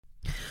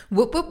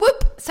Whoop, whoop,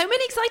 whoop. So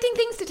many exciting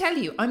things to tell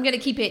you. I'm going to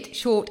keep it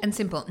short and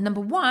simple. Number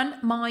one,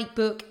 my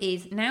book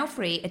is now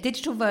free, a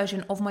digital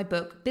version of my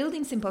book,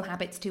 Building Simple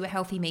Habits to a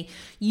Healthy Me.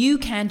 You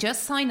can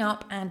just sign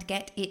up and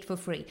get it for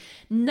free.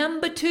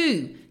 Number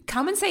two,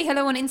 come and say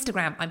hello on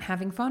Instagram. I'm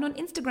having fun on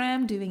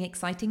Instagram doing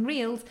exciting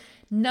reels.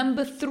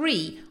 Number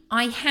three,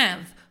 I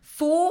have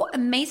 4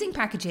 amazing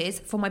packages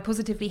for my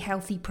Positively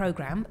Healthy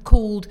program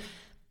called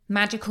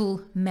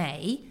Magical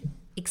May.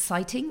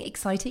 Exciting.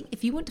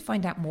 If you want to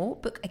find out more,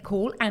 book a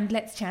call and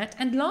let's chat.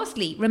 And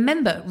lastly,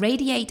 remember,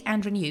 Radiate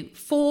and Renew.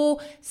 4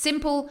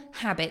 simple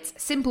habits,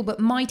 simple but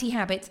mighty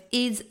habits,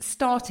 is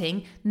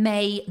starting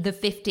May the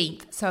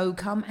 15th. So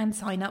come and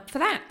sign up for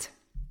that.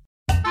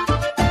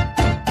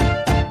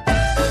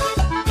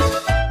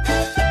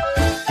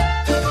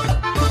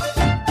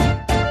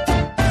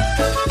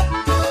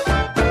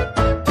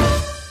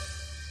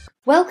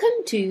 Welcome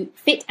to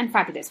Fit and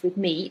Fabulous with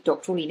me,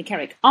 Dr. Alina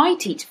Kerrick. I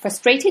teach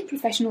frustrated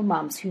professional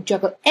mums who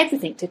juggle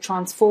everything to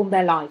transform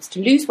their lives, to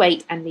lose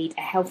weight and lead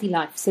a healthy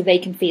life so they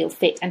can feel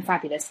fit and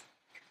fabulous.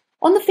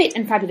 On the Fit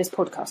and Fabulous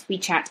podcast, we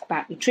chat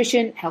about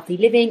nutrition, healthy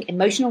living,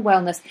 emotional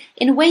wellness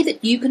in a way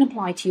that you can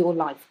apply to your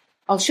life.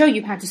 I'll show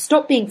you how to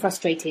stop being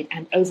frustrated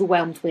and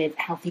overwhelmed with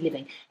healthy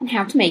living and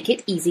how to make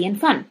it easy and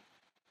fun.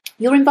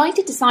 You're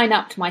invited to sign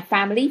up to my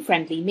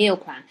family-friendly meal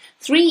plan.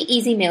 3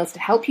 easy meals to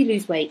help you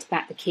lose weight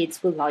that the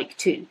kids will like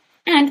too.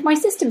 And my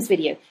systems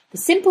video, the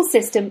simple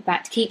system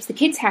that keeps the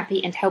kids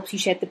happy and helps you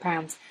shed the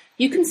pounds.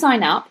 You can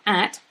sign up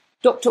at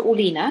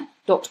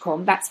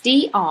drorlena.com. That's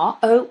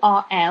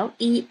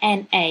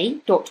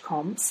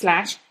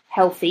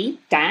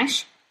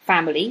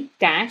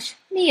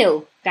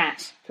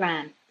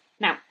drorlena.com/healthy-family-meal-plan.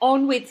 Now,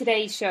 on with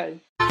today's show.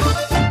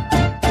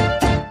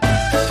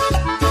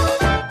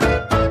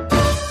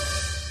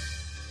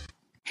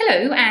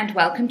 Hello and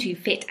welcome to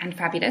Fit and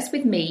Fabulous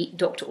with me,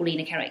 Dr.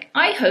 Alina Kerrick.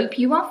 I hope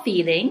you are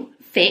feeling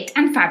fit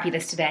and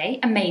fabulous today.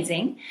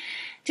 Amazing.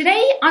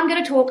 Today I'm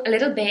going to talk a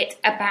little bit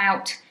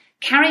about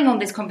carrying on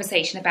this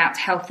conversation about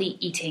healthy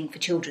eating for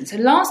children. So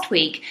last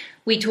week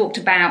we talked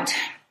about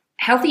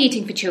healthy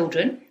eating for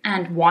children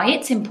and why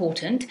it's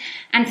important,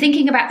 and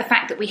thinking about the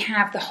fact that we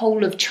have the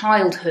whole of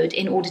childhood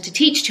in order to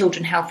teach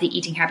children healthy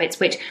eating habits,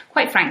 which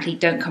quite frankly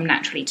don't come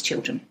naturally to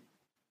children.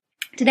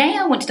 Today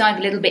I want to dive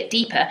a little bit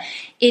deeper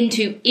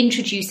into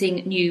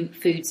introducing new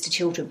foods to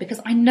children, because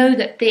I know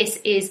that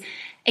this is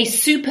a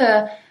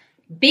super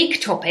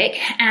big topic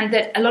and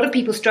that a lot of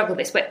people struggle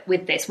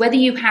with this, whether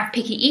you have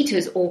picky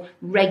eaters or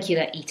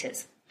regular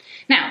eaters.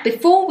 Now,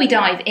 before we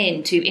dive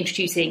into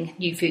introducing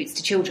new foods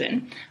to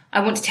children, I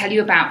want to tell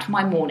you about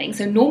my morning.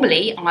 So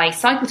normally I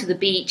cycle to the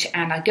beach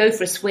and I go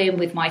for a swim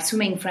with my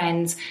swimming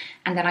friends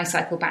and then I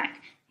cycle back.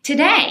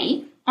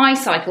 Today, I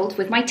cycled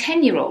with my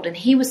 10-year-old and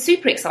he was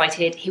super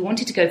excited. He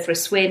wanted to go for a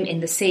swim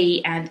in the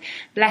sea and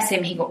bless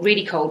him, he got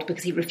really cold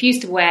because he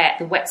refused to wear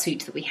the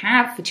wetsuit that we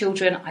have for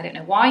children. I don't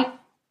know why.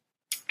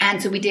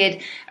 And so we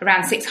did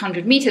around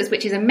 600 meters,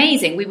 which is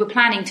amazing. We were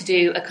planning to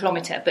do a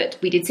kilometer, but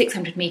we did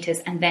 600 meters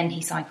and then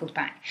he cycled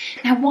back.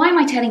 Now, why am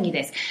I telling you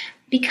this?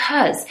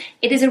 Because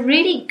it is a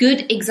really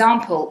good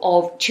example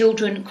of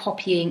children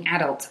copying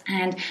adults.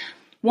 And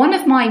one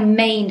of my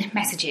main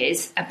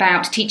messages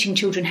about teaching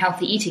children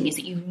healthy eating is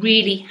that you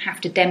really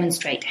have to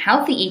demonstrate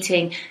healthy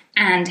eating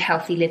and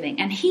healthy living.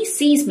 And he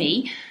sees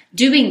me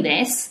doing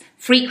this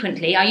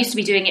frequently. I used to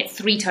be doing it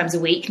 3 times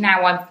a week.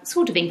 Now I've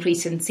sort of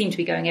increased and seem to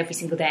be going every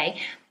single day.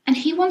 And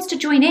he wants to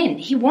join in.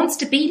 He wants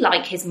to be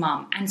like his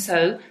mum. And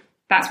so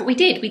that's what we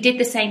did. We did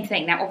the same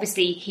thing. Now,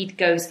 obviously, he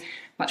goes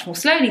much more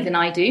slowly than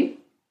I do.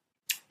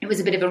 It was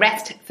a bit of a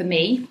rest for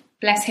me.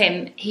 Bless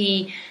him.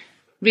 He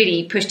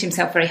really pushed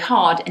himself very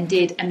hard and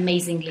did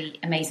amazingly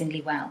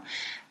well.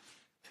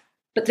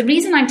 But the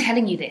reason I'm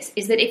telling you this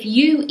is that if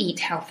you eat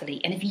healthily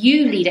and if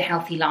you lead a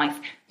healthy life,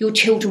 your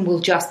children will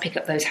just pick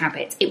up those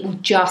habits. It will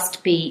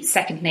just be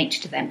second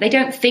nature to them. They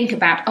don't think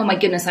about, oh my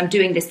goodness, I'm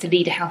doing this to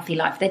lead a healthy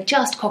life. They're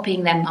just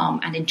copying their mum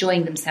and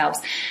enjoying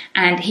themselves.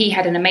 And he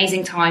had an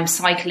amazing time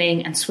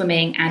cycling and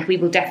swimming, and we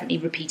will definitely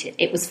repeat it.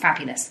 It was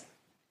fabulous.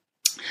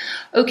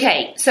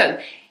 Okay, so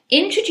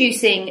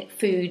introducing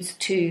foods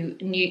to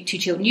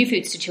new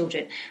foods to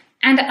children.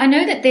 And I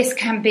know that this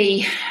can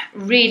be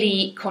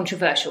really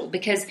controversial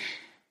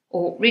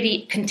or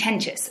really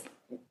contentious.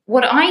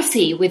 What I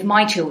see with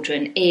my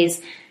children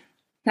is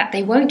that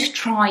they won't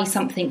try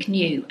something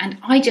new. And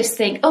I just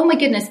think, oh my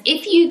goodness,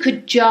 if you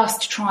could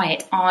just try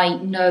it, I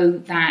know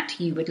that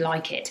you would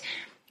like it.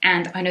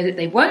 And I know that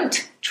they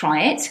won't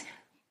try it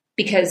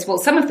because, well,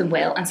 some of them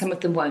will and some of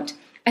them won't.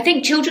 I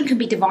think children can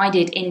be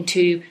divided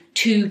into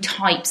 2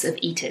 types of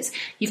eaters.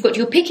 You've got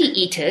your picky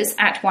eaters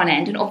at one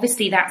end, and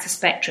obviously that's a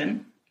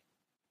spectrum.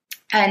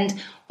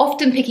 And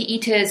often picky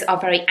eaters are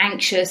very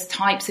anxious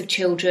types of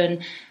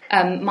children.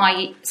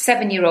 My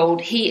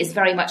 7-year-old, he is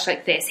very much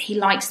like this. He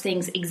likes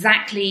things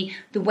exactly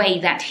the way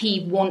that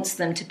he wants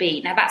them to be.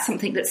 Now, that's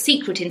something that's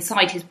secret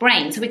inside his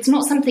brain, so it's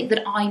not something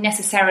that I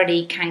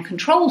necessarily can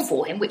control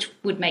for him, which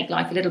would make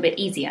life a little bit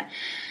easier.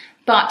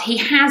 But he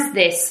has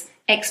this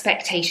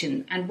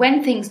expectation. And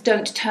when things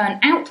don't turn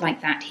out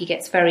like that, he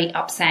gets very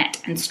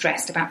upset and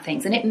stressed about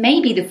things. And it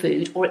may be the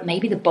food, or it may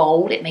be the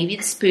bowl, it may be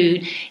the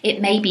spoon, it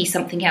may be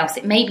something else.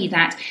 It may be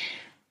that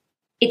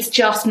it's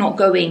just not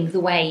going the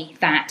way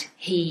that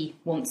he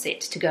wants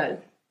it to go.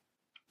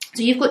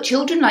 So you've got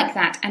children like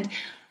that, and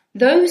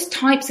those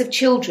types of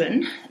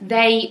children,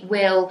 they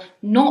will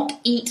not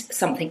eat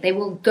something. They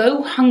will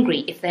go hungry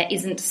if there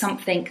isn't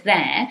something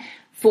there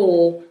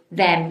for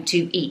them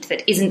to eat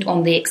that isn't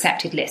on the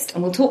accepted list.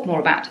 And we'll talk more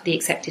about the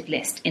accepted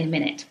list in a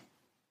minute.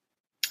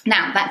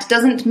 Now, that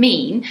doesn't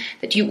mean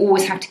that you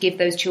always have to give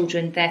those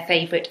children their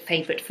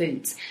favourite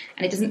foods.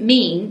 And it doesn't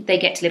mean they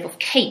get to live off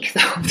cake the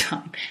whole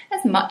time,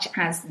 as much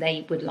as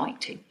they would like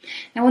to.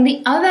 Now, on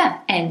the other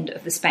end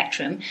of the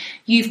spectrum,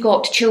 you've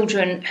got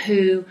children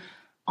who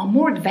are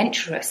more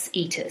adventurous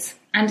eaters.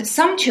 And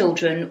some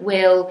children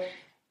will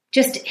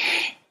just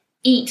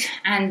eat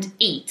and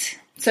eat.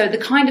 So the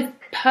kind of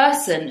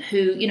person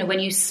who, when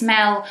you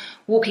smell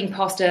walking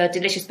past a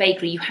delicious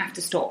bakery, you have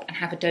to stop and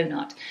have a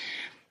donut.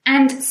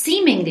 And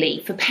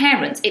seemingly for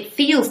parents, it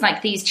feels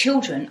like these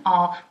children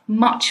are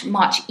much,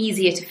 much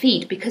easier to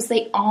feed because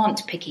they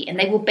aren't picky and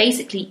they will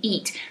basically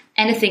eat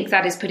anything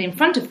that is put in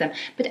front of them.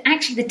 But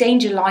actually the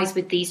danger lies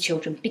with these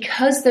children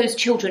because those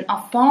children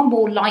are far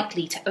more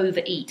likely to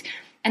overeat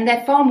and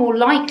they're far more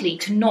likely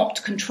to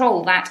not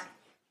control that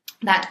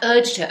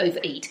urge to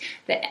overeat.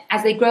 That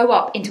as they grow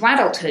up into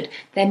adulthood,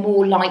 they're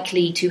more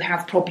likely to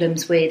have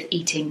problems with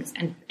eating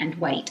and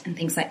weight and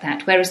things like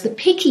that. Whereas the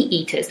picky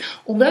eaters,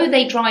 although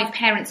they drive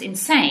parents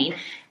insane,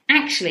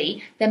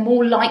 actually they're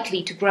more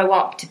likely to grow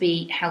up to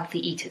be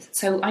healthy eaters.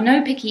 So I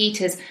know picky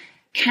eaters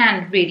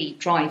can really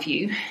drive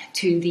you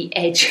to the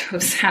edge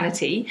of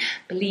sanity.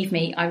 Believe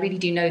me, I really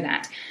do know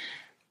that.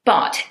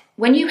 But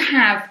when you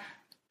have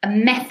a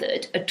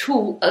method, a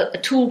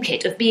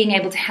toolkit of being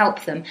able to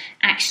help them,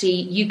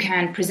 actually you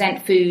can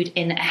present food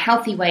in a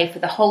healthy way for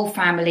the whole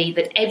family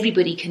that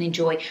everybody can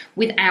enjoy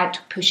without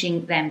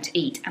pushing them to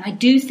eat. And I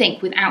do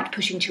think without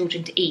pushing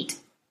children to eat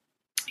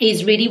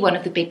is really one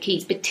of the big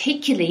keys,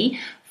 particularly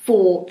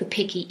for the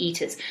picky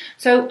eaters.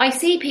 So I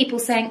see people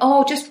saying,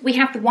 we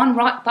have the one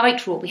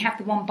bite rule, we have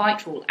the one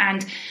bite rule.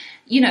 And,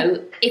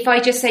 if I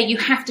just say you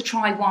have to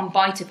try one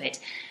bite of it.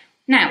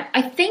 Now,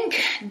 I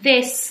think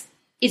this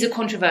is a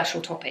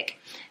controversial topic.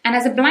 And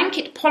as a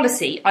blanket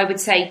policy, I would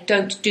say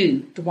don't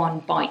do the one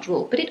bite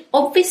rule. But it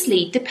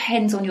obviously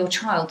depends on your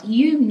child.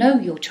 You know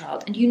your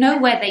child and you know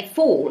where they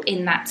fall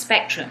in that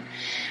spectrum.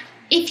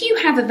 If you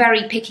have a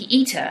very picky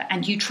eater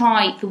and you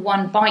try the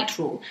one bite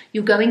rule,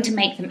 you're going to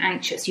make them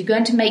anxious, you're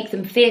going to make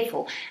them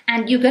fearful,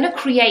 and you're going to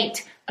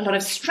create a lot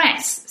of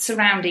stress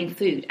surrounding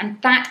food.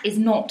 And that is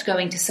not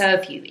going to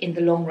serve you in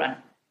the long run.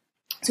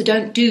 So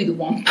don't do the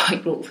one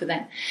bite rule for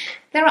them.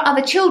 There are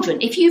other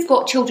children. If you've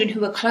got children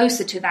who are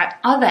closer to that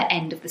other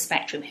end of the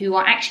spectrum, who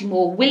are actually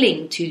more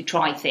willing to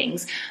try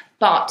things,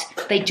 but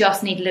they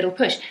just need a little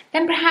push,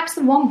 then perhaps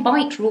the one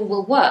bite rule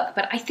will work.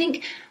 But I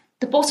think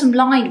the bottom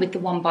line with the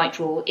one bite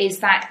rule is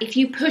that if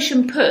you push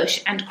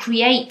and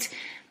create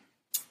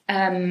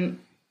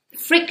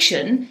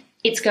friction,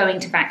 it's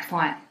going to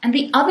backfire. And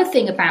the other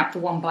thing about the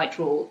one bite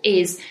rule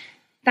is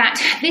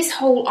that this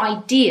whole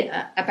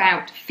idea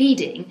about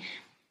feeding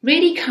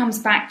really comes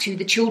back to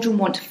the children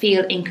want to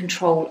feel in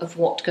control of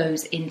what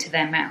goes into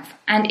their mouth.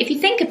 And if you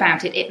think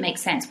about it, it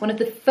makes sense. One of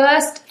the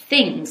first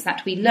things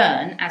that we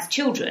learn as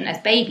children, as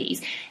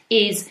babies,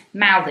 is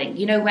mouthing.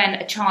 When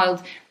a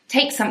child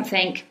takes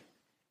something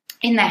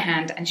in their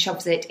hand and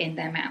shoves it in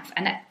their mouth.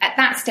 And at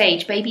that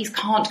stage, babies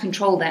can't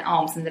control their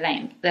arms and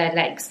their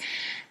legs.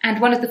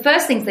 And one of the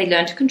first things they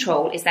learn to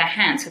control is their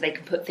hands so they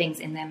can put things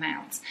in their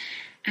mouths.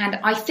 And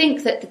I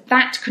think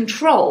that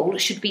control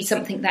should be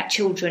something that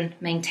children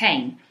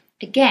maintain.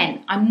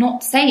 Again, I'm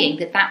not saying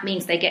that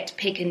means they get to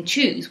pick and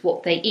choose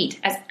what they eat.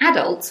 As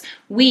adults,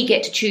 we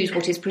get to choose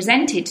what is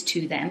presented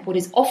to them, what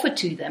is offered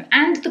to them,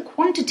 and the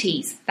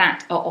quantities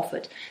that are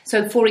offered.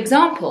 So, for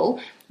example,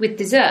 with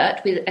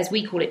dessert, as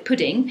we call it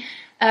pudding,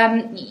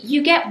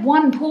 you get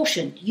one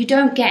portion. You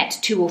don't get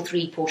 2 or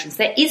 3 portions.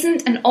 There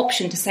isn't an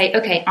option to say,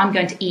 okay, I'm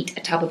going to eat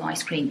a tub of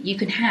ice cream. You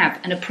can have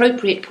an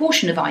appropriate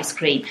portion of ice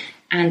cream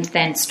and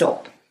then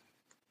stop.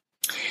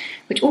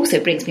 Which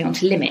also brings me on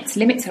to limits.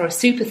 Limits are a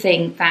super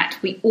thing that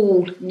we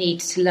all need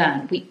to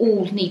learn. We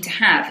all need to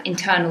have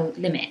internal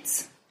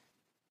limits.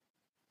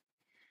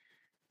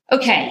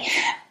 Okay,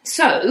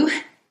 so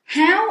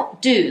how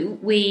do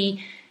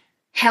we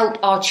help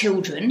our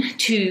children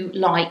to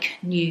like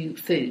new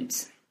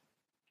foods?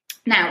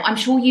 Now, I'm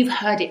sure you've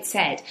heard it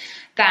said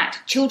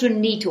that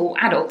children or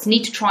adults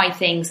need to try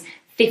things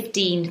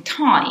 15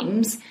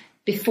 times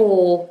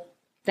before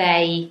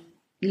they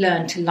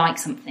learn to like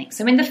something.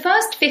 So in the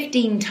first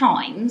 15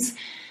 times,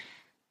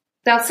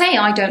 they'll say,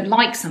 I don't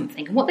like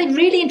something. And what they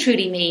really and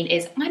truly mean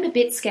is, I'm a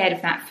bit scared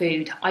of that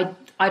food.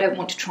 I don't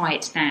want to try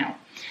it now.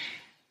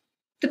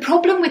 The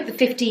problem with the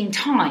 15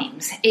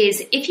 times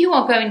is if you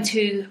are going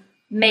to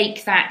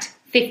make that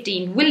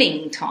 15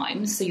 willing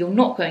times, so you're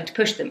not going to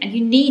push them, and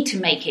you need to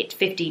make it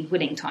 15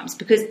 willing times,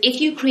 because if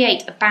you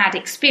create a bad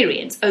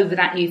experience over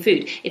that new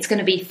food, it's going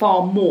to be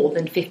far more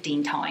than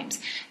 15 times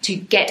to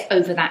get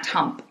over that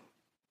hump.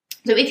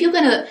 So if you're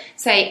going to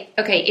say,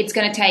 okay, it's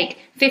going to take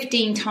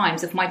 15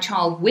 times of my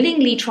child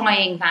willingly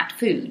trying that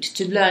food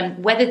to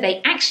learn whether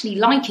they actually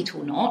like it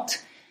or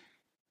not,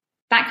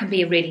 that can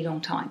be a really long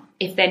time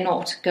if they're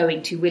not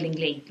going to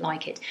willingly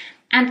like it.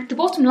 And the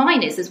bottom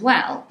line is as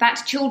well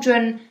that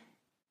children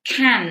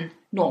can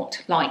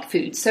not like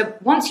food. So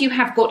once you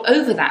have got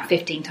over that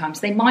 15 times,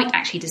 they might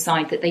actually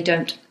decide that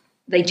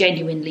they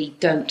genuinely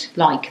don't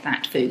like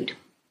that food,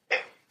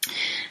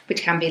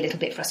 which can be a little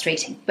bit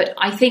frustrating. But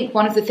I think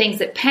one of the things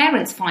that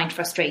parents find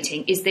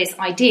frustrating is this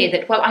idea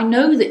that, well, I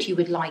know that you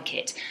would like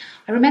it.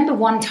 I remember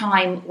one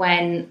time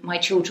when my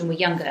children were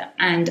younger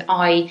and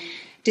I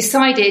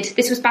decided,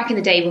 this was back in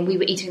the day when we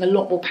were eating a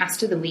lot more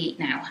pasta than we eat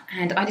now,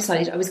 and I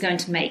decided I was going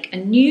to make a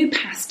new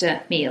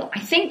pasta meal. I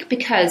think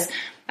because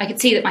I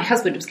could see that my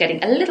husband was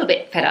getting a little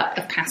bit fed up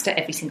of pasta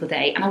every single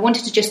day, and I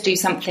wanted to just do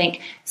something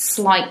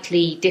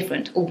slightly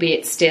different,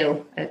 albeit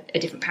still a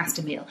different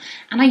pasta meal.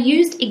 And I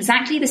used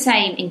exactly the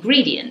same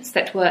ingredients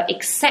that were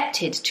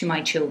accepted to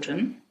my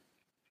children,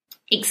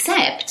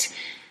 except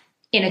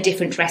in a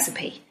different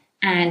recipe.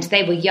 And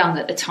they were young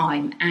at the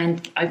time,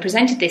 and I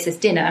presented this as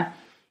dinner.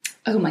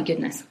 Oh my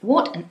goodness,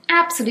 what an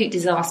absolute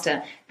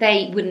disaster.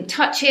 They wouldn't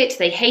touch it,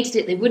 they hated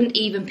it, they wouldn't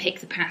even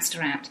pick the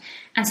pasta out.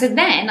 And so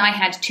then I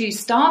had two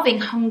starving,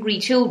 hungry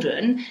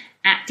children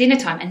at dinner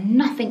time and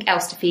nothing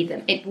else to feed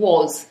them. It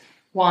was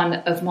one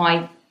of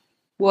my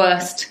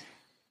worst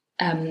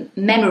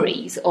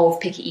memories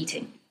of picky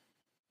eating.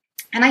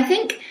 And I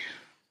think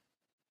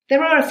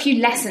there are a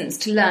few lessons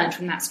to learn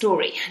from that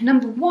story.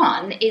 Number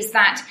one is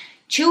that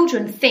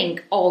children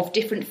think of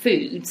different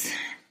foods,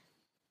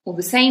 or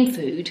the same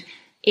food,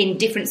 in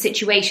different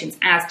situations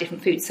as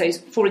different foods. So,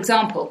 for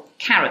example,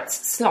 carrots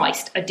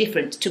sliced are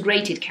different to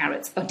grated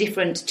carrots, are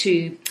different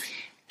to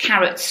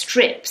carrot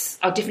strips,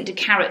 are different to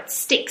carrot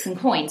sticks and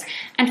coins.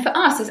 And for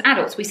us as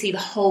adults, we see the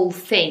whole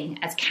thing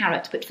as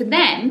carrot. But for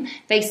them,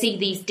 they see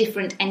these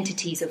different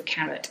entities of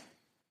carrot.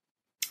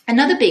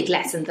 Another big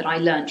lesson that I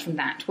learned from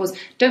that was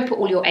don't put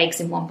all your eggs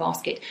in one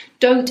basket.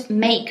 Don't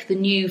make the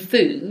new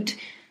food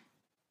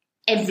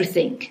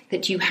everything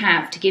that you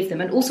have to give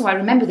them. And also I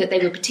remember that they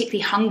were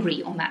particularly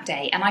hungry on that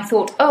day, and I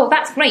thought, oh,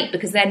 that's great,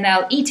 because then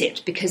they'll eat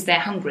it because they're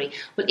hungry.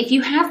 Well, if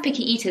you have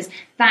picky eaters,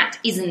 that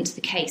isn't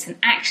the case. And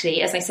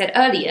actually, as I said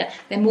earlier,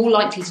 they're more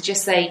likely to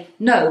just say,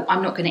 no,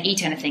 I'm not going to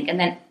eat anything, and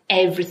then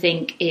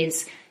everything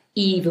is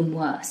even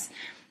worse.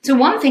 So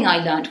one thing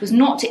I learned was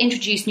not to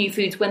introduce new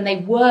foods when they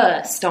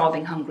were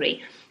starving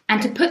hungry,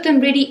 and to put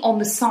them really on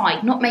the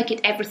side, not make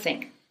it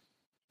everything.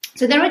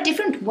 So there are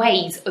different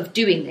ways of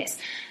doing this.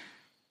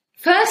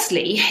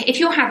 Firstly, if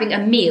you're having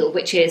a meal,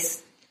 which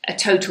is a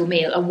total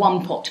meal, a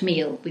one-pot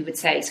meal, we would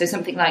say, so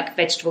something like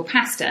vegetable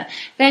pasta,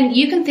 then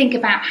you can think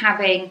about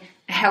having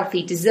a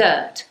healthy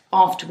dessert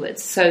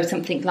afterwards, so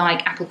something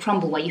like apple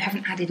crumble where you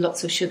haven't added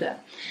lots of sugar.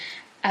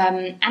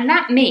 And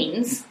that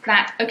means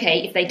that,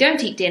 okay, if they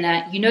don't eat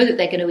dinner, you know that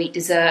they're going to eat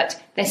dessert,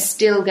 they're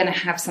still going to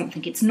have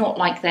something. It's not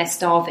like they're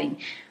starving.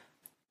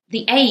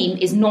 The aim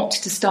is not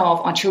to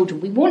starve our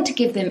children. We want to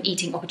give them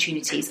eating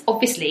opportunities.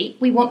 Obviously,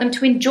 we want them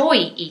to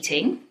enjoy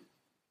eating,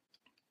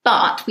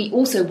 but we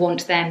also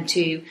want them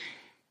to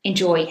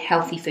enjoy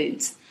healthy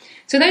foods.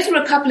 So those were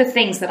a couple of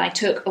things that I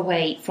took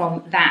away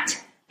from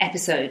that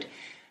episode.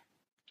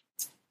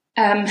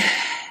 And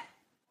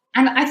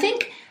I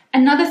think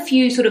another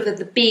few sort of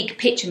the big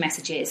picture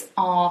messages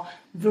are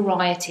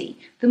variety.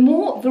 The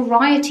more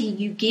variety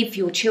you give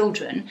your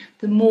children,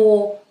 the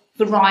more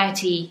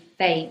variety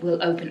they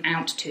will open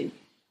out to.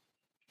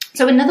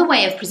 So another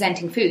way of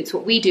presenting foods,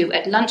 what we do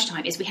at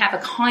lunchtime is we have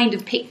a kind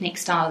of picnic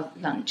style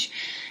lunch.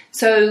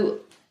 So,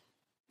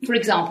 for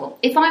example,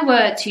 if I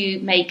were to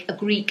make a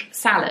Greek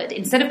salad,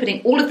 instead of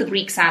putting all of the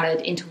Greek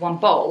salad into one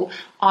bowl,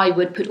 I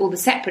would put all the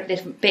separate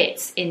different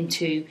bits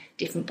into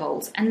different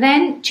bowls. And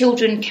then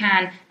children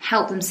can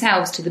help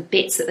themselves to the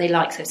bits that they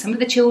like. So some of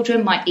the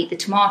children might eat the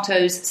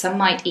tomatoes, some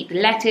might eat the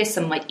lettuce,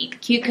 some might eat the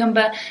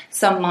cucumber,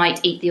 some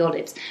might eat the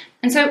olives.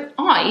 And so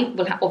I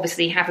will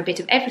obviously have a bit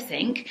of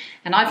everything,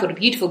 and I've got a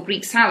beautiful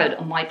Greek salad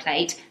on my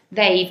plate.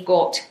 They've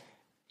got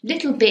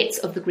little bits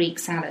of the Greek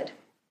salad.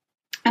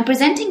 And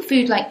presenting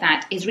food like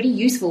that is really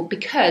useful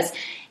because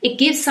it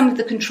gives some of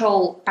the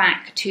control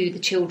back to the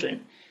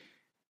children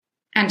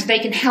and they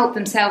can help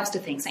themselves to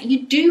things. Now,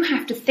 you do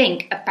have to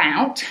think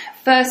about,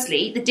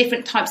 firstly, the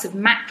different types of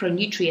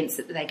macronutrients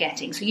that they're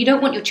getting. So you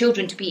don't want your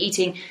children to be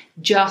eating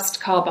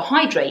just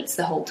carbohydrates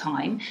the whole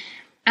time.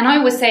 And I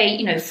always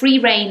say, free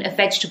reign of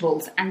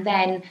vegetables and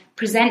then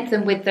present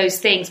them with those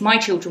things. My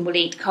children will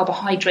eat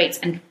carbohydrates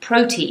and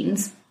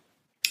proteins,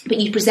 but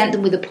you present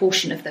them with a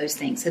portion of those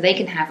things. So they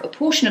can have a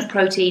portion of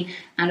protein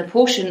and a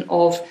portion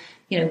of,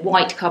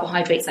 white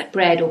carbohydrates like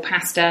bread or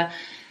pasta,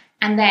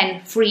 and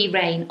then free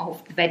reign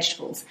of the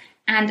vegetables.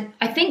 And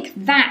I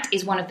think that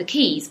is one of the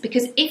keys,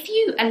 because if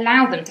you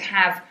allow them to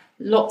have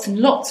lots and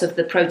lots of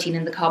the protein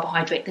and the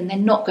carbohydrate, then they're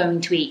not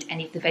going to eat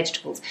any of the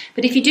vegetables.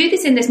 But if you do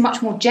this in this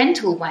much more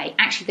gentle way,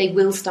 actually they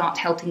will start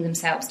helping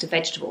themselves to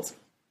vegetables.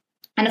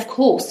 And of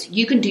course,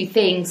 you can do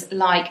things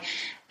like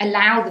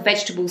allow the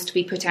vegetables to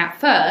be put out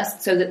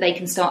first so that they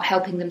can start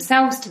helping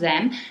themselves to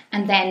them,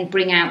 and then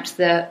bring out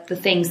the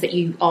things that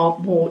you are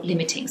more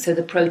limiting, so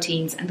the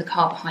proteins and the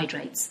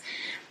carbohydrates.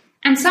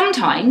 And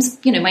sometimes,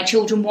 my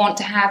children want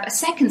to have a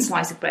second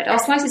slice of bread. Our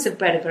slices of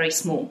bread are very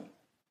small.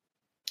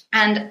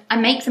 And I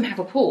make them have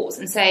a pause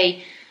and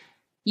say,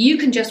 you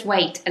can just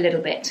wait a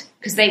little bit,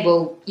 because they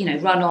will,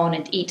 run on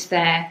and eat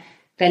their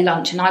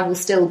lunch, and I will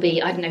still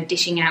be,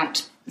 dishing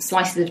out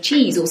slices of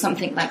cheese or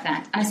something like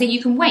that. And I say,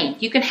 you can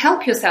wait. You can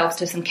help yourselves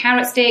to some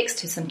carrot sticks,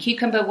 to some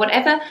cucumber,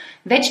 whatever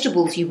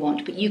vegetables you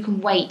want, but you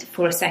can wait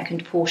for a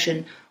second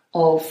portion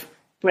of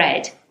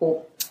bread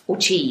or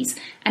cheese.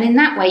 And in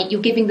that way,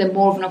 you're giving them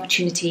more of an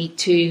opportunity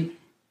to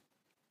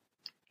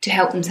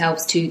help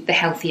themselves to the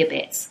healthier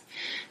bits.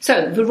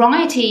 So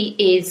variety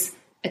is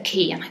a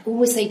key. And I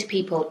always say to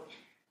people,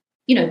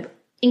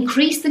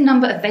 increase the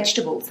number of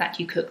vegetables that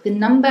you cook, the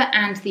number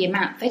and the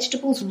amount.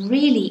 Vegetables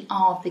really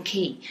are the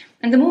key.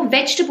 And the more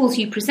vegetables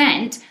you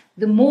present,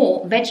 the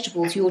more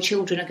vegetables your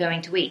children are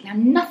going to eat. Now,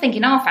 nothing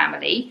in our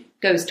family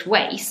goes to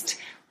waste.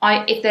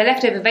 If they're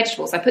leftover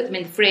vegetables, I put them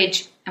in the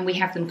fridge and we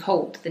have them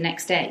cold the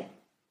next day.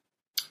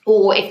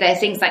 Or if they're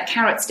things like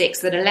carrot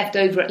sticks that are left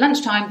over at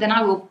lunchtime, then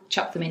I will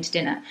chuck them into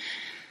dinner.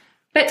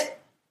 But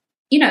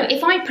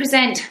if I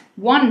present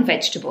one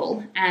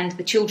vegetable and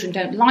the children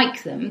don't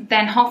like them,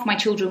 then half my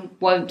children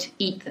won't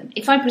eat them.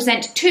 If I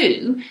present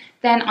two,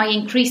 then I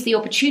increase the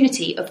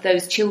opportunity of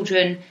those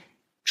children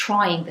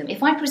trying them.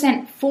 If I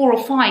present 4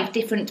 or 5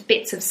 different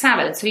bits of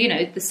salad, so,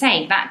 the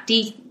same, that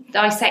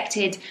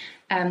dissected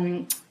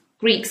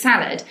Greek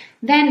salad,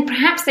 then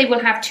perhaps they will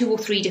have 2 or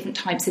 3 different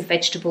types of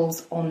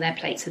vegetables on their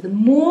plate. So the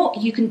more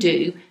you can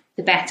do,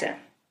 the better.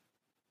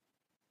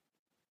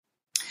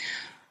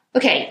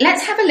 Okay,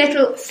 let's have a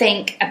little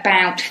think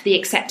about the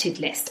accepted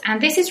list.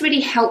 And this is really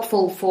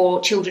helpful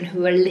for children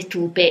who are a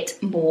little bit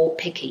more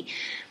picky.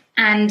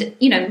 And,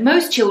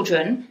 most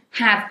children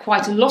have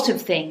quite a lot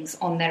of things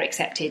on their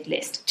accepted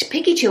list.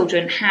 Picky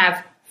children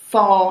have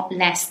far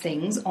less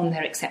things on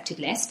their accepted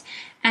list.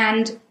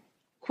 And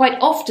quite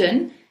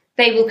often,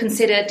 they will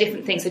consider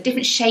different things. So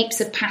different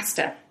shapes of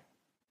pasta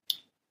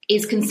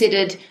is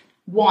considered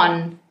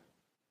one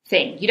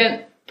thing. You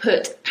don't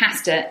put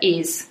pasta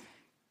is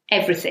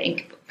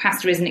everything.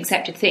 Pasta is an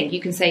accepted thing.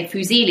 You can say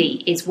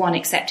fusilli is one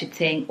accepted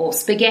thing, or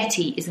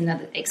spaghetti is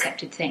another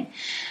accepted thing.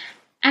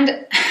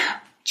 And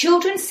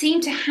children seem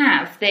to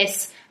have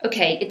this,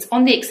 okay, it's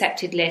on the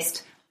accepted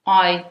list,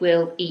 I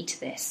will eat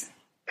this.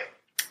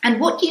 And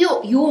what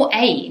your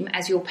aim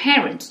as your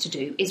parent to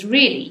do is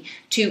really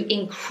to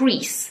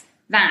increase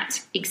that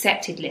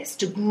accepted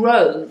list, to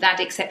grow that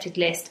accepted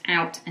list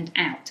out and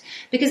out.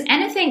 Because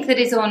anything that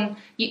is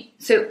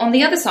so on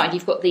the other side,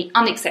 you've got the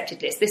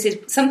unaccepted list. This is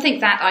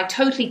something that I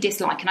totally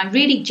dislike, and I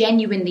really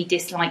genuinely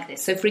dislike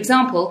this. So for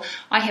example,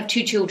 I have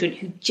 2 children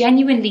who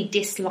genuinely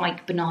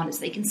dislike bananas.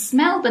 They can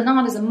smell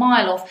bananas a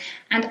mile off,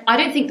 and I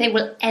don't think they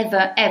will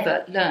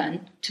ever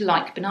learn to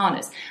like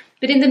bananas.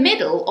 But in the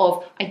middle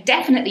of, I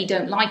definitely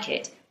don't like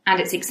it, and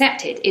it's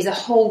accepted, is a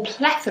whole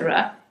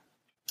plethora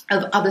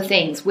of other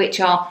things which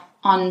are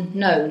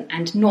unknown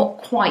and not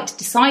quite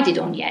decided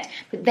on yet,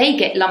 but they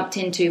get lumped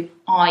into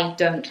I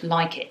don't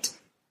like it.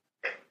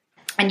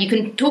 And you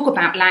can talk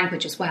about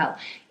language as well,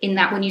 in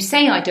that when you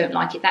say I don't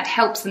like it, that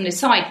helps them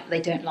decide that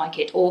they don't like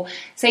it. Or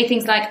say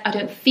things like I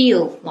don't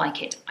feel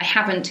like it, I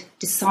haven't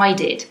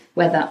decided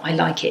whether I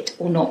like it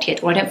or not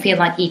yet, or I don't feel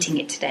like eating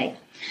it today.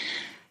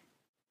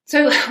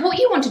 So what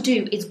you want to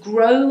do is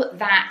grow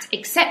that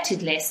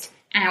accepted list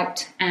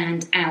out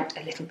and out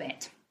a little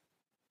bit.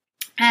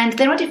 And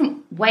there are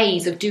different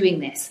ways of doing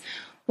this.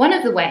 One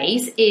of the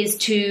ways is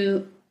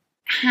to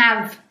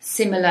have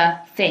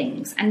similar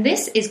things, and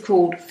this is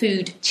called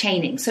food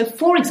chaining. So,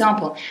 for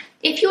example,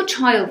 if your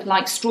child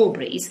likes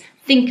strawberries,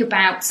 think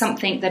about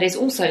something that is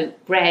also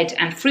bread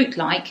and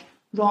fruit-like,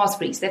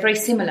 raspberries. They're very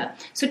similar.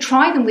 So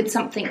try them with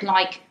something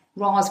like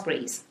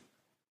raspberries.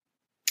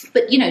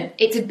 But,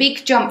 it's a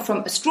big jump from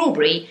a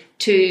strawberry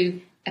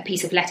to a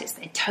piece of lettuce.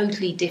 They're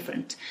totally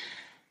different.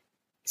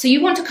 So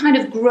you want to kind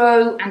of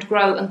grow and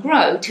grow and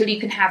grow till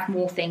you can have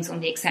more things on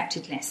the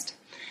accepted list.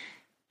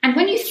 And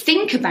when you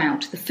think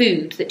about the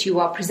food that you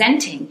are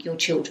presenting your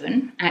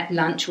children at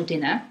lunch or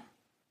dinner,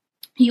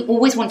 you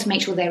always want to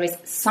make sure there is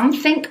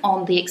something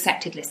on the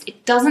accepted list.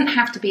 It doesn't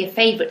have to be a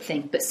favourite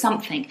thing, but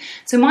something.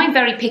 So my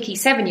very picky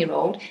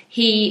 7-year-old,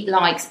 he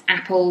likes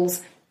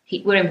apples.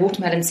 We're in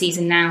watermelon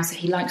season now, so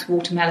he likes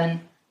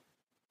watermelon.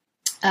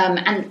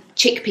 And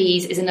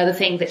chickpeas is another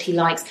thing that he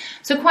likes.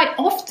 So quite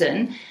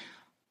often,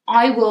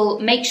 I will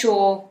make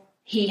sure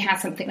he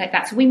has something like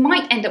that. So we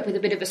might end up with a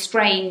bit of a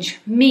strange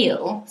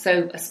meal,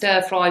 so a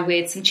stir fry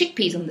with some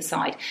chickpeas on the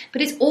side,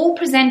 but it's all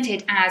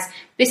presented as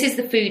this is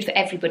the food for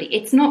everybody.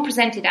 It's not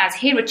presented as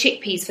here are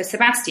chickpeas for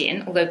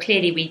Sebastian, although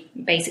clearly we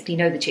basically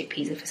know the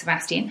chickpeas are for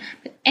Sebastian,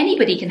 but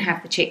anybody can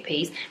have the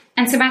chickpeas.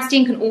 And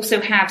Sebastian can also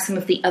have some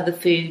of the other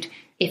food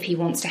if he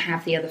wants to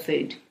have the other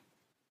food.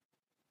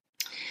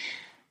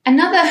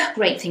 Another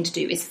great thing to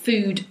do is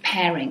food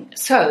pairing.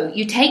 So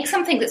you take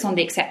something that's on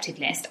the accepted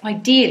list,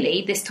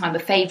 ideally this time a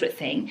favourite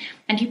thing,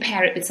 and you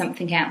pair it with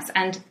something else.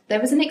 And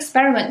there was an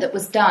experiment that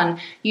was done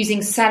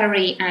using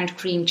celery and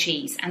cream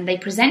cheese, and they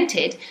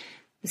presented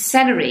the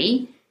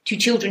celery to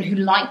children who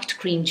liked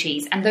cream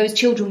cheese, and those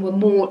children were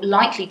more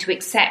likely to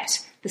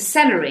accept the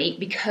celery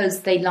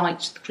because they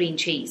liked the cream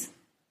cheese.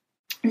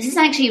 This is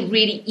actually a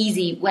really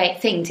easy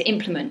thing to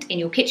implement in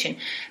your kitchen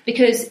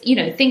because,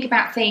 think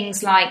about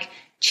things like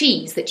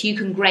cheese that you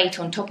can grate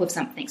on top of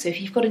something. So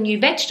if you've got a new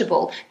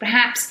vegetable,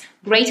 perhaps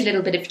grate a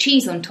little bit of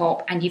cheese on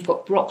top, and you've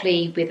got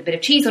broccoli with a bit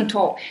of cheese on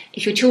top.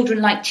 If your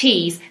children like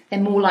cheese, they're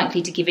more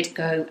likely to give it a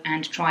go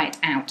and try it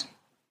out.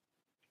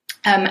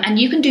 And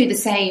you can do the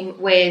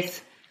same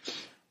with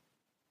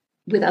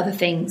other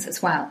things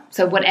as well.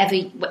 So whatever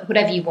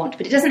you want,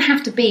 but it doesn't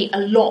have to be a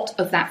lot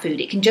of that food.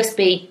 It can just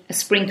be a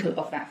sprinkle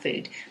of that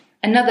food.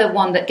 Another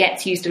one that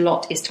gets used a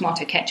lot is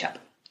tomato ketchup.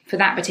 For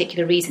that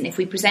particular reason, if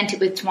we present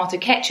it with tomato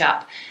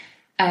ketchup,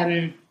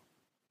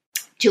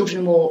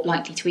 children are more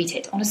likely to eat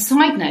it. On a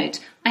side note,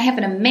 I have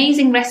an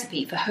amazing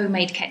recipe for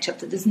homemade ketchup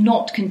that does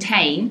not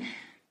contain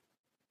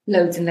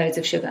loads and loads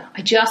of sugar.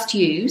 I just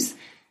use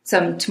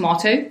some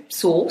tomato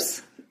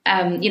sauce,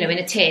 in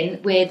a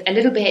tin with a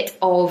little bit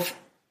of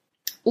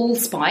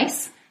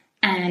allspice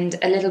and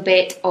a little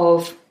bit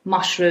of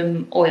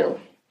mushroom oil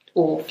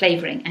or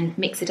flavouring, and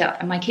mix it up,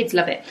 and my kids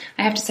love it.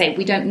 I have to say,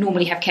 we don't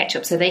normally have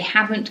ketchup, so they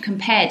haven't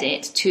compared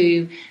it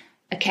to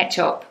a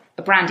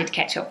branded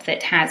ketchup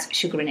that has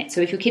sugar in it.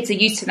 So if your kids are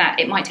used to that,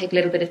 it might take a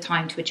little bit of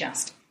time to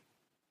adjust.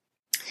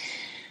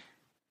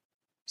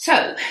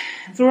 So,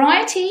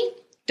 variety,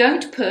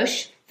 don't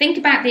push, think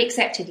about the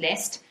accepted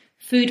list.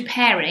 Food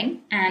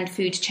pairing and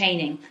food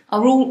chaining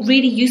are all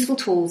really useful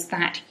tools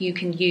that you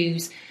can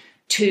use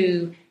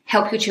to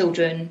help your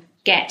children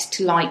get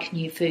to like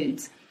new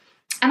foods.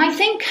 And I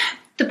think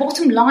the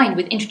bottom line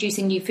with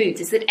introducing new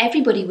foods is that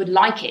everybody would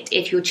like it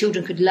if your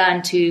children could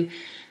learn to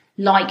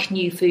like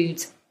new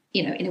foods,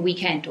 in a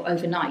weekend or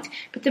overnight.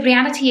 But the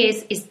reality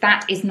is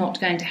that is not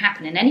going to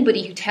happen. And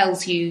anybody who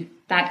tells you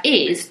that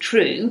is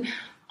true,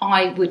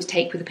 I would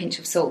take with a pinch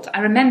of salt. I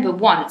remember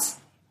once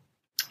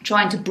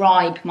trying to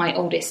bribe my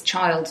oldest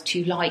child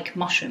to like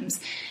mushrooms.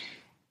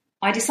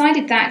 I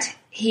decided that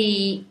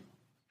he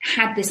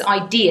had this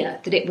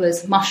idea that it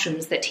was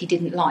mushrooms that he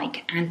didn't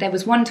like. And there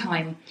was one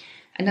time,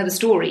 another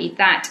story,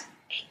 that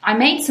I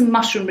made some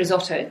mushroom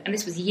risotto, and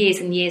this was years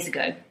and years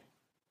ago.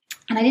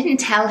 And I didn't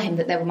tell him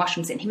that there were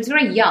mushrooms in. He was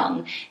very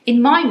young.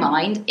 In my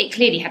mind, it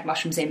clearly had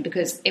mushrooms in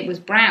because it was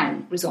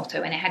brown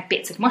risotto and it had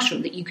bits of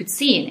mushroom that you could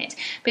see in it.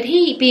 But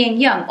he, being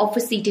young,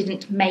 obviously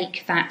didn't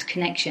make that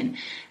connection.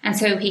 And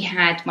so he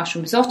had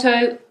mushroom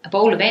risotto, a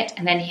bowl of it,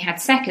 and then he had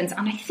seconds,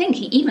 and I think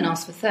he even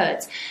asked for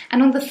thirds.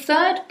 And on the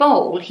third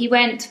bowl, he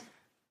realised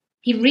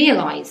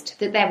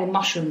that there were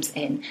mushrooms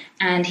in,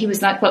 and he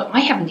was like, well,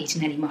 I haven't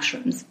eaten any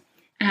mushrooms.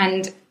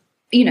 And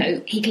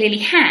he clearly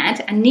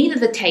had, and neither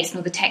the taste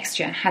nor the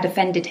texture had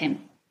offended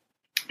him.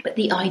 But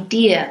the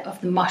idea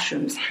of the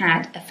mushrooms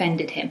had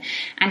offended him.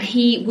 And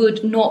he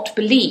would not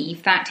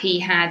believe that he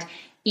had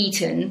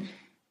eaten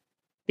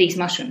these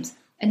mushrooms.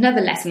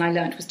 Another lesson I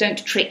learned was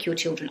don't trick your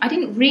children. I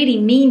didn't really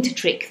mean to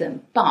trick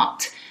them,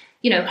 but,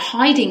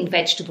 hiding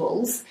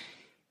vegetables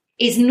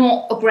is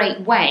not a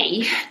great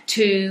way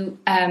to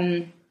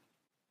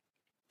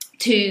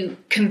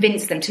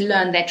convince them, to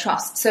learn their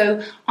trust.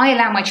 So I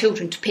allow my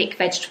children to pick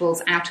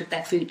vegetables out of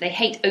their food. They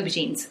hate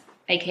aubergines,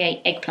 aka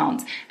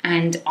eggplants,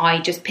 and I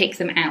just pick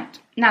them out.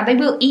 Now, they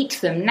will eat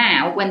them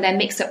now when they're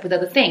mixed up with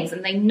other things,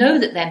 and they know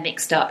that they're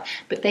mixed up,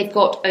 but they've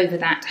got over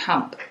that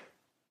hump.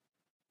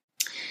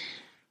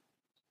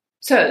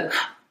 So,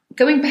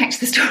 going back to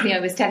the story I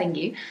was telling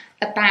you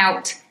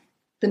about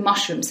the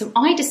mushrooms. So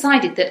I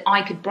decided that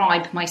I could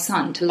bribe my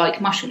son to like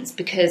mushrooms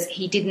because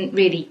he didn't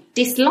really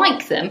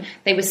dislike them.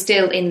 They were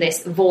still in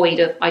this void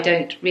of I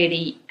don't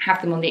really have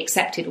them on the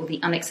accepted or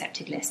the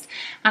unaccepted list.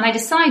 And I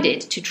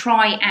decided to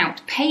try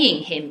out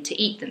paying him to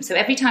eat them. So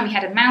every time he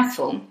had a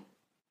mouthful,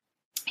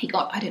 he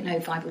got,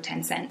 5 or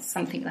 10 cents,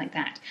 something like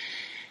that.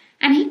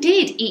 And he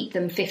did eat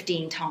them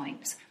 15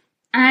 times.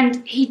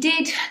 And he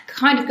did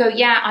kind of go,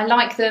 yeah, I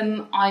like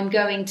them, I'm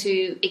going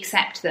to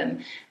accept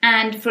them.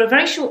 And for a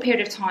very short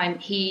period of time,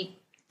 he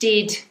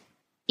did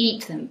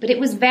eat them. But it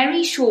was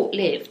very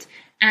short-lived,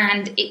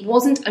 and it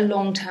wasn't a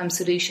long-term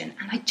solution.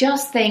 And I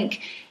just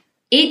think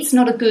it's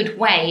not a good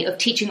way of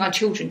teaching our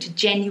children to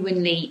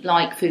genuinely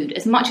like food.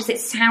 As much as it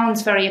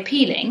sounds very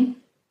appealing,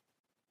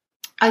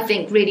 I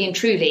think really and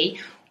truly,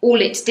 all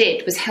it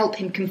did was help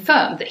him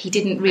confirm that he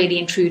didn't really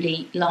and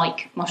truly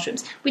like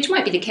mushrooms, which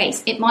might be the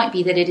case. It might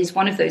be that it is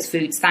one of those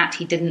foods that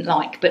he didn't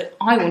like, but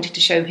I wanted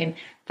to show him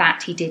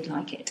that he did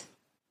like it.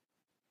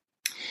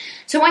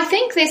 So I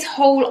think this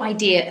whole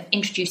idea of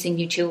introducing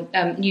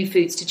new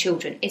foods to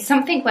children is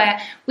something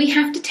where we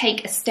have to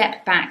take a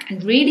step back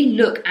and really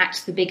look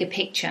at the bigger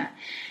picture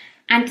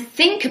and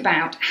think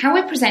about how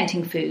we're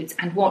presenting foods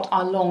and what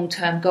our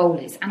long-term goal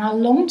is. And our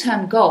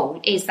long-term goal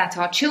is that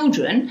our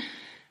children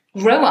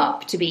grow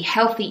up to be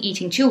healthy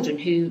eating children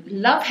who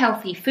love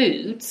healthy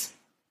foods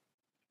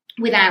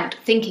without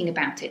thinking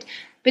about it.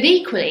 But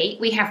equally,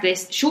 we have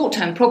this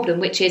short-term problem,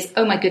 which is,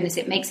 oh my goodness,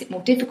 it makes it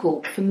more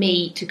difficult for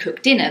me to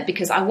cook dinner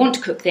because I want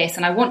to cook this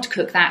and I want to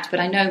cook that,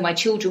 but I know my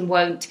children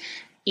won't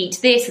eat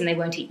this and they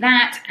won't eat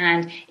that.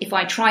 And if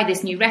I try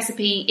this new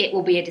recipe, it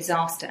will be a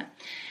disaster.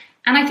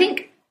 And I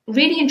think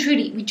really and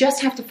truly, we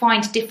just have to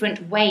find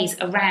different ways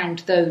around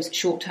those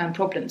short-term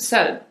problems.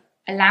 So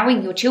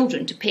allowing your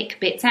children to pick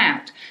bits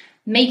out,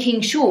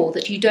 making sure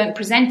that you don't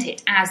present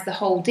it as the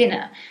whole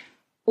dinner,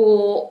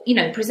 or,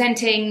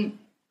 presenting,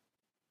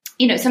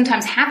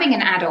 sometimes having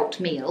an adult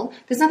meal.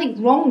 There's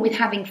nothing wrong with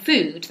having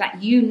food that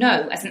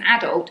as an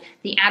adult,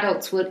 the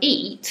adults will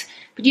eat,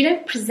 but you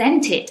don't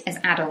present it as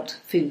adult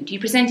food. You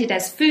present it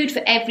as food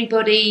for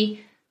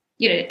everybody.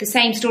 The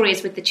same story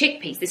as with the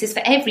chickpeas. This is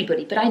for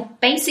everybody, but I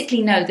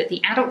basically know that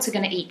the adults are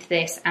going to eat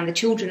this and the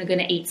children are going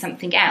to eat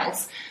something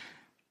else,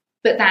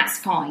 but that's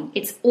fine.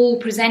 It's all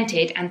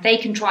presented and they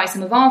can try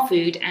some of our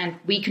food and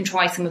we can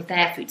try some of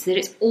their food so that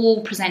it's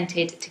all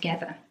presented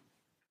together.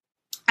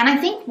 And I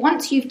think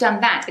once you've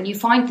done that and you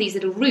find these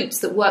little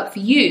routes that work for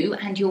you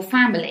and your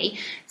family,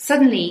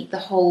 suddenly the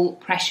whole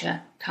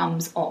pressure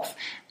comes off.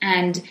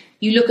 And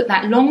you look at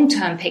that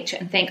long-term picture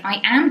and think,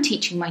 I am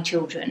teaching my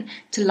children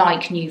to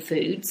like new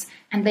foods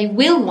and they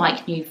will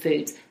like new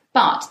foods.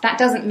 But that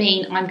doesn't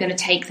mean I'm going to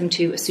take them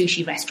to a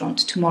sushi restaurant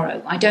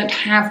tomorrow. I don't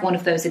have one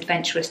of those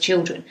adventurous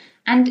children.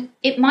 And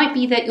it might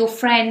be that your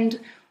friend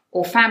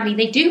or family,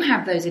 they do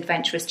have those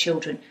adventurous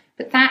children,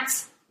 but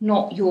that's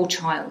not your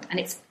child. And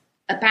it's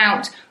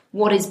about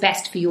what is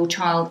best for your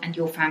child and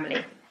your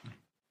family.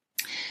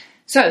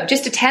 So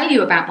just to tell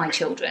you about my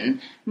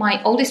children,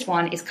 my oldest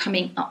one is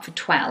coming up for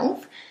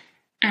 12,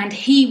 and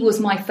he was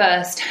my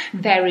first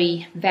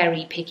very,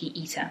 very picky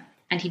eater,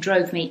 and he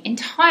drove me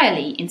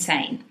entirely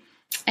insane.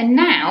 And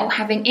now,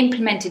 having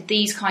implemented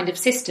these kind of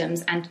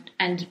systems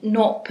and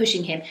not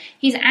pushing him,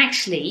 he's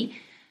actually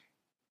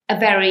a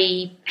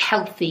very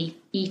healthy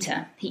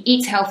eater. He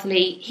eats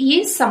healthily.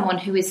 He is someone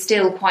who is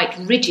still quite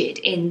rigid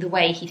in the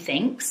way he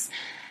thinks,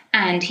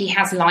 and he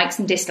has likes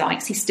and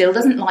dislikes. He still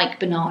doesn't like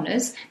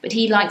bananas, but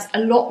he likes a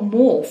lot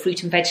more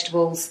fruit and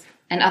vegetables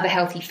and other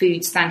healthy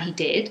foods than he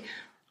did.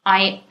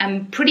 I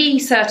am pretty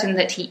certain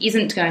that he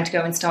isn't going to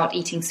go and start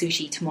eating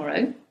sushi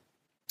tomorrow,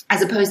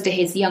 as opposed to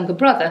his younger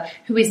brother,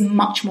 who is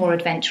much more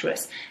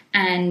adventurous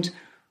and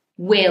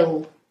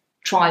will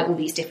try all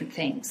these different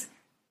things.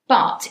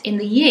 But in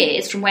the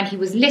years from when he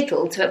was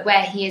little to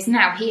where he is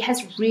now, he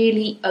has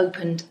really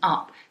opened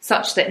up,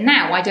 such that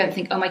now I don't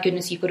think, oh my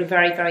goodness, you've got a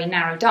very, very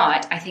narrow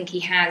diet. I think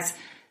he has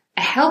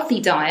a healthy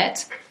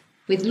diet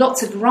with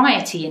lots of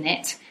variety in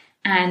it,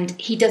 and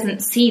he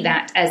doesn't see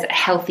that as a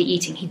healthy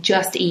eating. He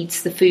just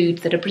eats the food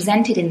that are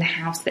presented in the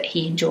house that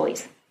he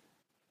enjoys.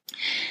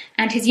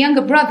 And his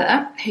younger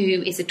brother,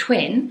 who is a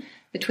twin,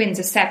 the twins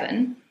are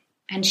 7,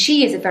 and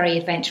she is a very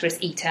adventurous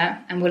eater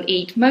and will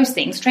eat most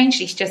things.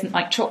 Strangely, she doesn't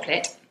like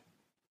chocolate.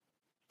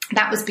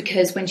 That was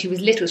because when she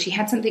was little, she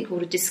had something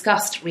called a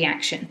disgust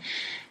reaction.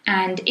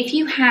 And if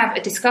you have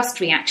a disgust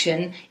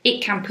reaction,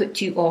 it can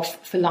put you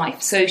off for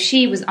life. So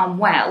she was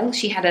unwell.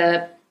 She had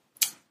a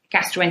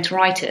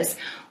gastroenteritis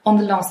on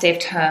the last day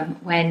of term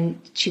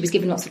when she was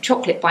given lots of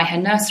chocolate by her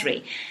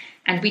nursery.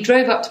 And we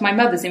drove up to my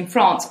mother's in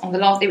France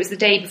it was the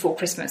day before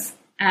Christmas.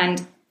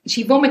 And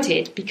she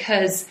vomited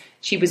because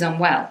she was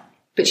unwell,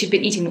 but she'd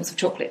been eating lots of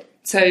chocolate.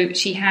 So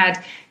she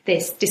had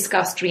this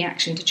disgust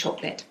reaction to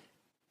chocolate.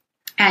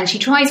 And she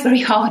tries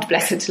very hard,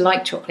 bless her, to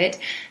like chocolate,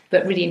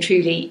 but really and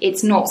truly,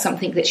 it's not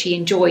something that she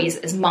enjoys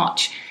as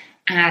much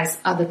as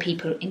other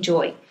people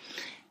enjoy.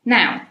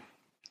 Now,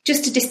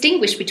 just to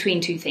distinguish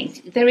between two things,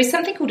 there is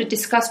something called a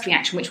disgust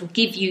reaction which will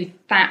give you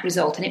that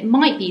result, and it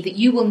might be that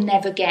you will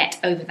never get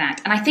over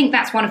that. And I think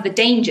that's one of the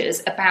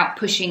dangers about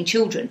pushing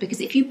children,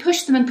 because if you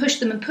push them and push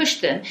them and push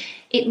them,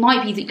 it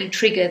might be that you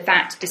trigger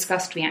that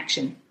disgust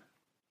reaction.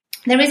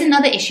 There is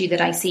another issue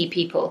that I see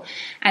people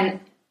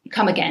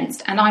come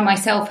against, and I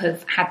myself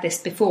have had this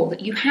before,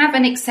 that you have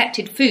an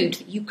accepted food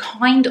that you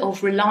kind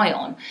of rely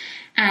on,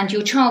 and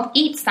your child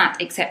eats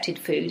that accepted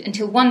food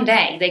until one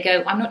day they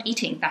go, I'm not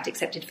eating that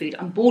accepted food,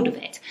 I'm bored of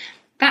it.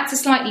 That's a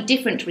slightly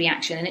different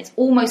reaction, and it's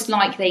almost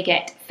like they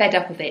get fed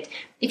up of it.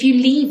 If you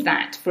leave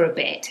that for a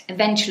bit,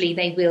 eventually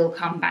they will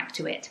come back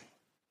to it.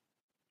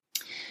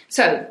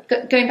 So,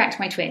 going back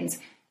to my twins,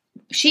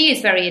 she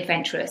is very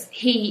adventurous.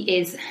 He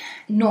is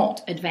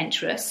not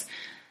adventurous.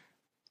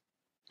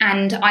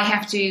 And I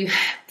have to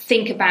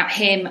think about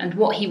him and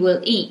what he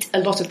will eat a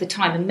lot of the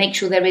time and make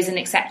sure there is an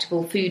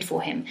acceptable food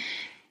for him.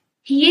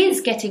 He is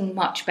getting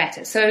much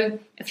better. So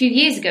a few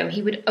years ago,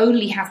 he would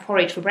only have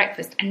porridge for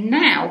breakfast. And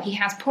now he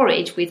has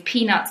porridge with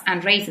peanuts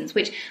and raisins,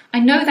 which I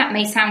know that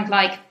may sound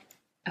like,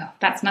 oh,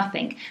 that's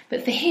nothing.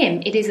 But for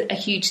him, it is a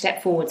huge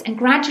step forwards. And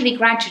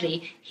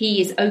gradually,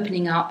 he is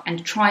opening up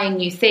and trying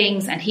new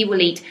things, and he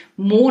will eat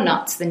more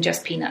nuts than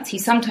just peanuts. He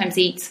sometimes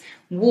eats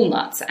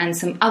walnuts and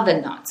some other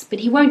nuts, but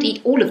he won't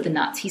eat all of the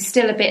nuts. He's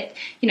still a bit,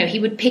 he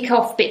would pick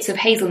off bits of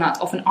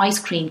hazelnut off an ice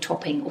cream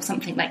topping or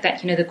something like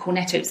that, the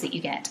cornettos that you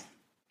get.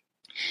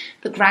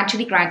 But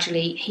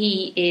gradually,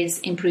 he is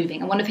improving.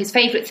 And one of his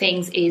favourite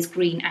things is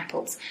green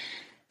apples.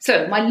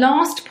 So my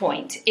last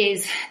point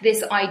is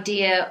this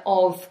idea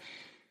of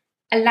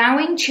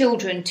allowing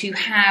children to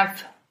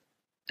have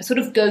a sort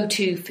of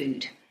go-to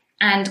food.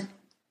 And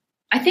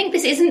I think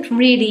this isn't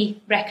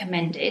really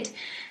recommended.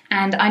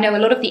 And I know a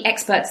lot of the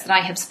experts that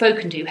I have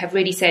spoken to have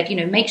really said,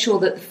 make sure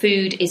that the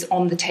food is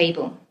on the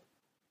table.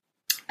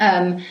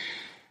 And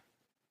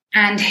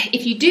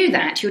if you do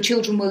that, your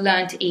children will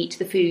learn to eat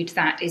the food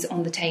that is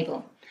on the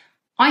table.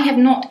 I have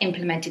not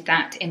implemented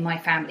that in my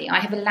family.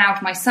 I have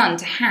allowed my son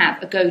to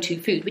have a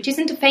go-to food, which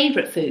isn't a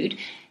favourite food.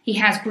 He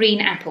has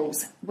green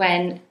apples.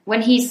 When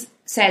he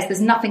says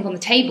there's nothing on the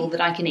table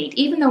that I can eat,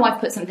 even though I've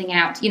put something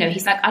out,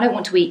 he's like, I don't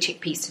want to eat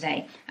chickpeas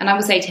today. And I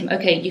will say to him,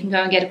 okay, you can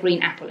go and get a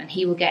green apple, and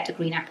he will get a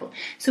green apple.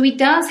 So he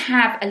does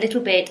have a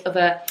little bit of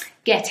a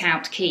get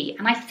out key.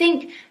 And I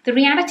think the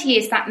reality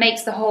is that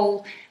makes the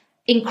whole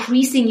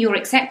increasing your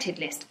accepted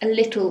list a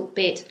little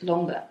bit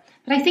longer.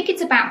 But I think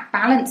it's about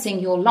balancing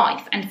your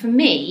life. And for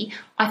me,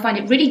 I find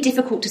it really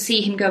difficult to see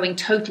him going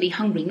totally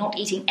hungry, not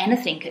eating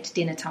anything at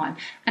dinner time.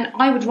 And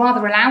I would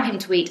rather allow him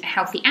to eat a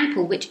healthy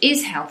apple, which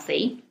is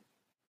healthy,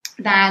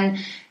 than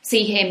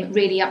see him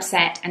really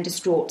upset and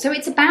distraught. So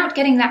it's about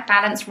getting that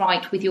balance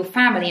right with your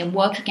family and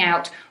working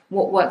out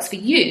what works for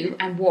you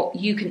and what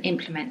you can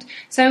implement.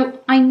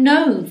 So I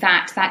know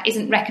that that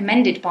isn't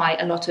recommended by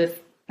a lot of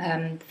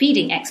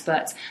feeding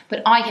experts,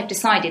 but I have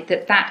decided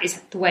that that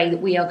is the way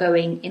that we are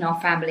going in our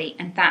family,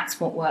 and that's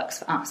what works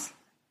for us.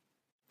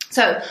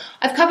 So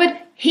I've covered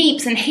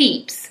heaps and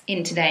heaps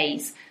in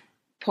today's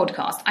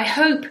podcast. I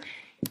hope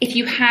if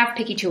you have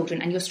picky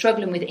children and you're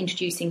struggling with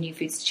introducing new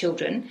foods to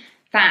children,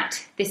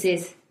 that this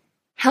is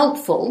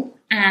helpful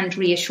and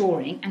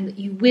reassuring and that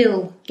you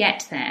will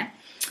get there.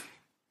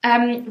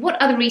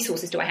 What other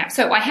resources do I have?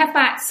 So I have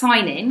that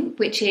sign-in,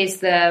 which is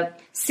the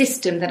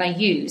system that I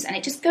use, and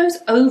it just goes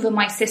over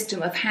my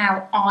system of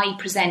how I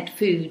present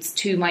foods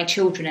to my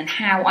children and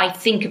how I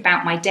think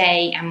about my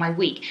day and my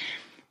week.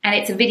 And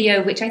it's a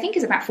video which I think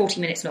is about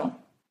 40 minutes long.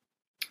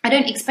 I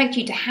don't expect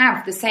you to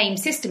have the same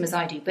system as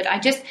I do, but I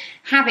just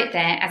have it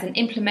there as an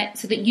implement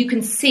so that you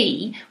can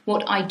see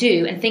what I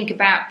do and think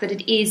about that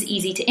it is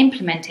easy to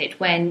implement it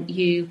when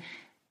you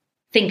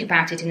think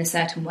about it in a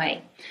certain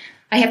way.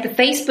 I have the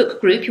Facebook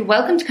group. You're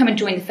welcome to come and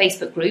join the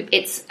Facebook group.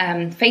 It's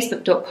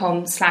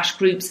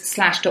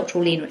facebook.com/groups/Dr.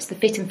 Orlina. It's the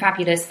Fit and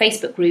Fabulous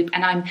Facebook group,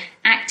 and I'm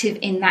active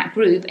in that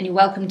group, and you're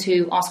welcome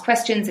to ask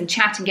questions and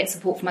chat and get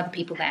support from other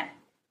people there.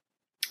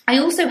 I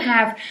also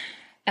have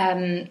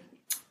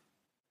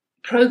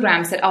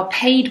programs that are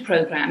paid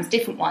programs,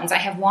 different ones. I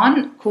have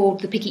one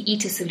called the Picky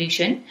Eater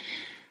Solution,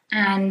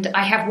 and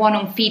I have one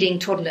on feeding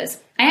toddlers.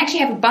 I actually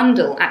have a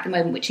bundle at the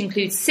moment which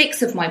includes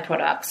 6 of my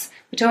products,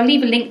 which I'll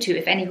leave a link to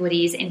if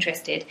anybody is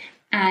interested.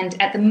 And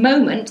at the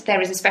moment,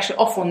 there is a special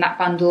offer on that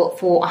bundle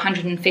for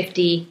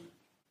 $150,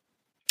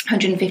 I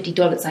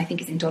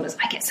think is in dollars.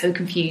 I get so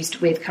confused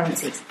with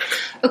currencies.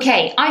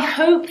 Okay, I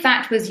hope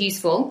that was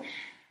useful.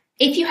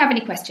 If you have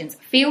any questions,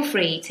 feel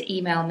free to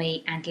email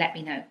me and let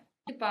me know.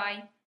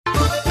 Goodbye.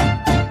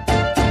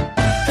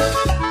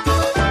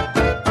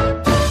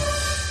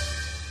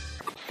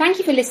 Thank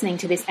you for listening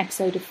to this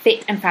episode of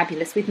Fit and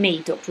Fabulous with me,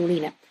 Dr.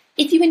 Orlina.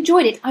 If you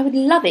enjoyed it, I would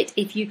love it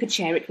if you could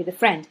share it with a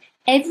friend.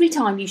 Every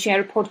time you share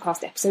a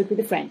podcast episode with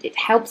a friend, it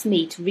helps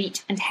me to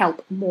reach and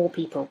help more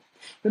people.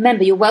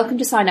 Remember, you're welcome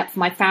to sign up for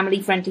my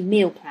family-friendly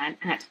meal plan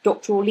at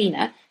Dr.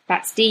 Orlina,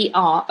 that's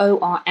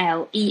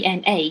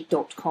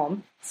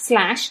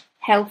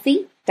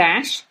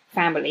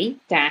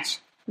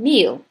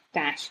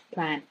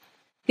drorlena.com/healthy-family-meal-plan.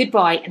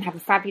 Goodbye and have a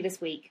fabulous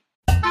week.